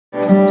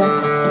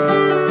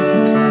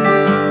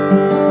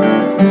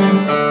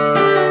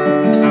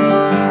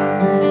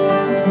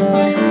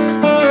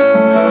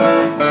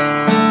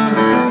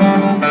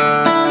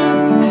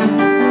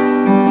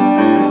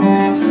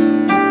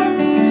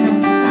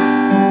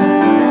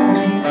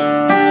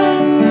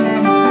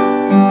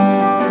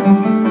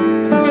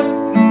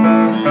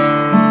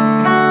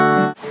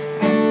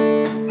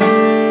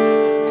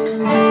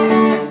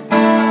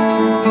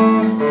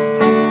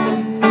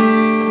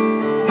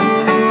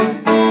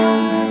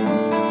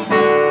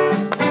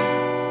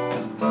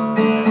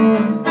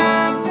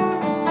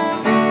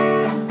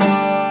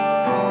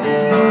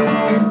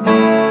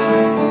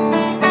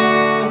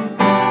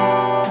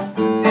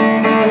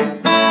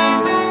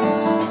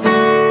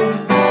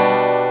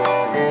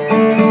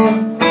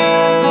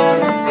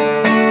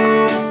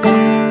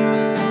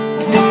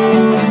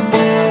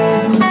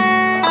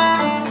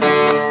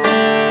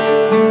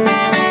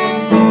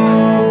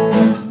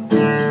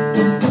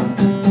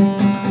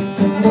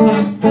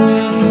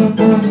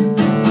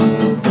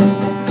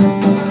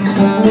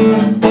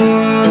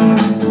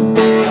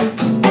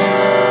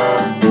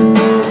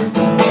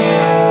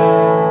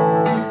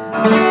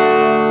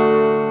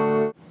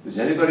Does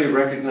anybody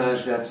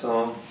recognize that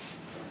song?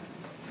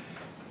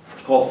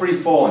 It's called Free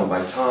Falling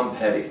by Tom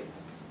Petty.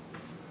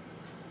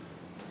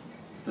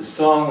 The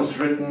song was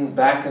written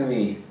back in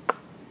the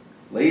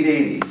late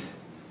 80s,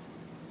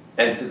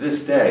 and to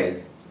this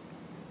day,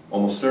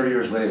 almost 30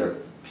 years later,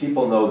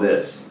 people know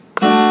this.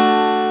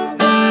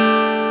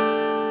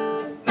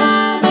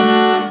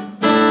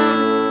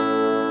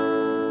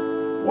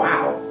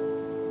 Wow!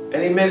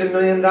 And he made $1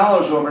 million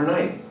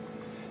overnight.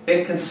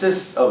 It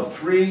consists of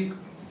 3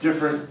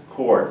 different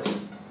chords.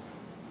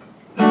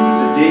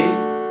 There's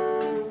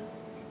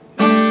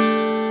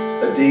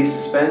a D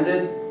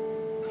suspended,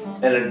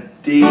 and a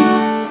D,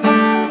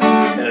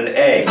 and an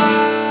A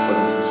with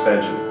a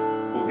suspension.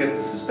 We'll get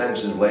to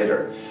suspensions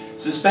later.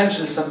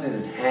 Suspension is something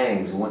that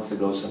hangs and wants to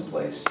go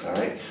someplace, all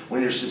right?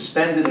 When you're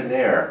suspended in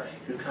air,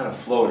 you're kind of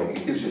floating.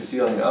 It gives you a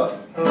feeling of...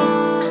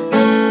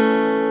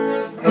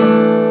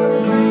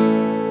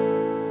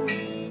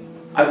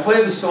 I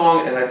played the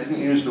song and I didn't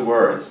use the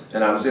words,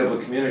 and I was able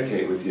to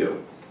communicate with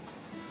you.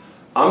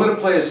 I'm going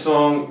to play a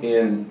song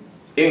in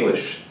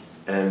English,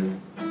 and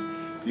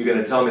you're going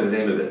to tell me the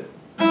name of it.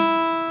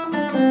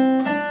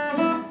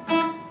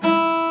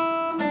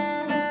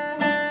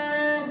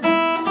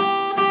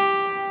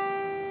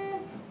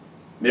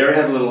 Mary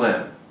Had a Little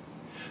Lamb.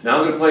 Now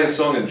I'm going to play a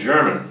song in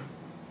German.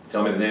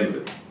 Tell me the name of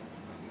it.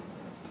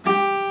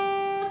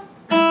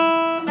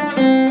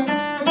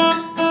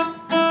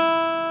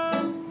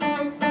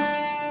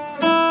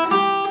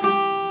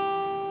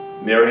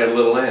 Mary Had a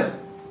Little Lamb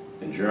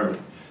in German.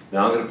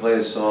 Now I'm going to play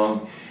a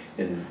song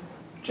in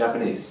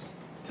Japanese.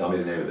 Tell me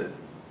the name of it.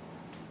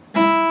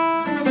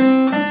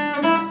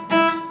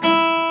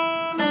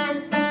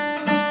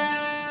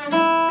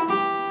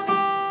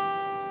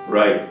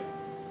 Right.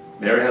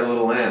 Mary Had a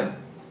Little Lamb.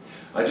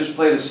 I just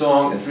played a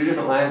song in 3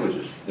 different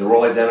languages. They're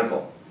all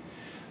identical.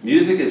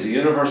 Music is a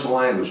universal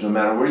language. No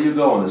matter where you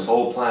go on this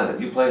whole planet,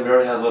 you play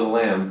Mary Had a Little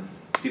Lamb,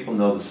 people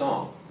know the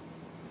song.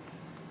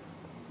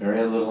 Mary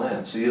Had a Little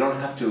Lamb. So you don't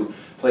have to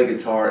play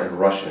guitar in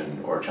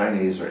Russian or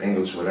Chinese or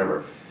English or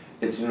whatever.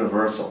 It's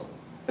universal.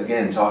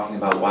 Again, talking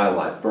about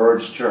wildlife.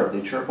 Birds chirp.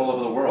 They chirp all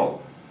over the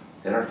world.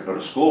 They don't have to go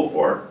to school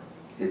for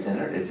it.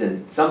 It's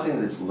in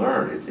something that's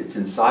learned. It's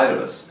inside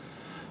of us.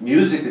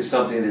 Music is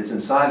something that's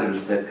inside of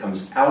us that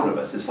comes out of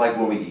us. It's like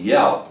when we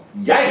yell,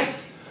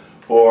 yikes!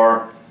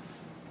 Or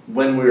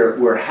when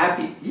we're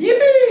happy,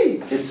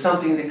 yippee! It's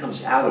something that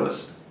comes out of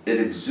us. It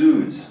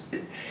exudes.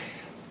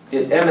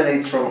 It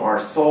emanates from our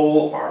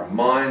soul, our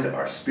mind,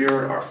 our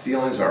spirit, our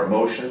feelings, our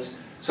emotions.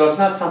 So it's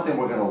not something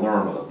we're going to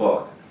learn with a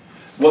book.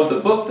 What the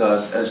book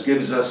does is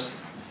gives us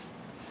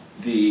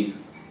the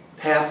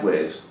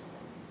pathways,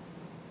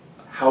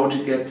 how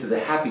to get to the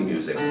happy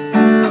music,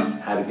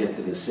 how to get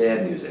to the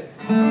sad music,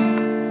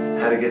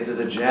 how to get to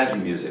the jazzy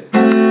music.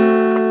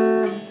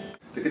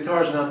 The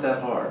guitar is not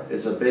that hard.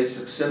 It's a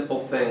basic, simple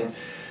thing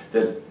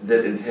that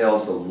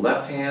entails the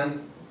left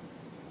hand,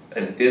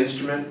 an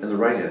instrument, and the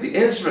right hand. The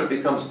instrument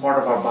becomes part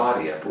of our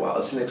body after a while.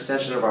 It's an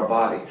extension of our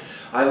body.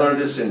 I learned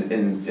this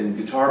in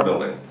guitar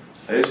building.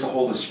 I used to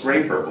hold a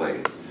scraper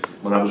blade.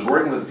 When I was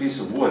working with a piece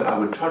of wood, I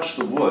would touch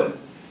the wood,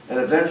 and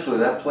eventually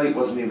that plate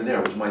wasn't even there.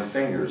 It was my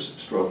fingers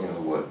stroking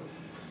the wood.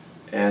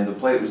 And the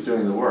plate was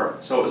doing the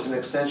work. So it was an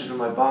extension of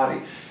my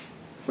body.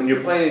 When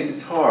you're playing a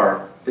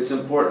guitar, it's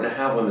important to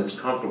have one that's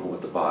comfortable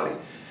with the body.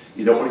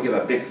 You don't want to give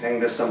a big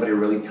thing to somebody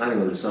really tiny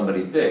when it's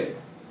somebody big.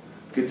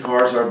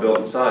 Guitars are built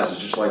in sizes,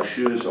 just like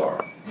shoes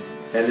are.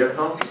 And they're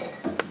comfortable.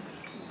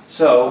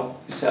 So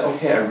you say,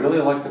 okay, I really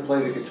like to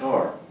play the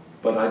guitar,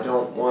 but I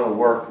don't want to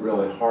work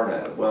really hard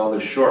at it. Well,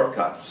 there's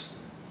shortcuts.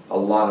 A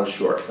lot of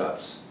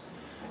shortcuts.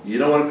 You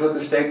don't want to cook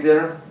a steak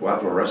dinner? Go out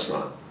to a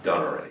restaurant.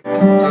 Done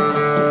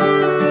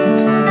already.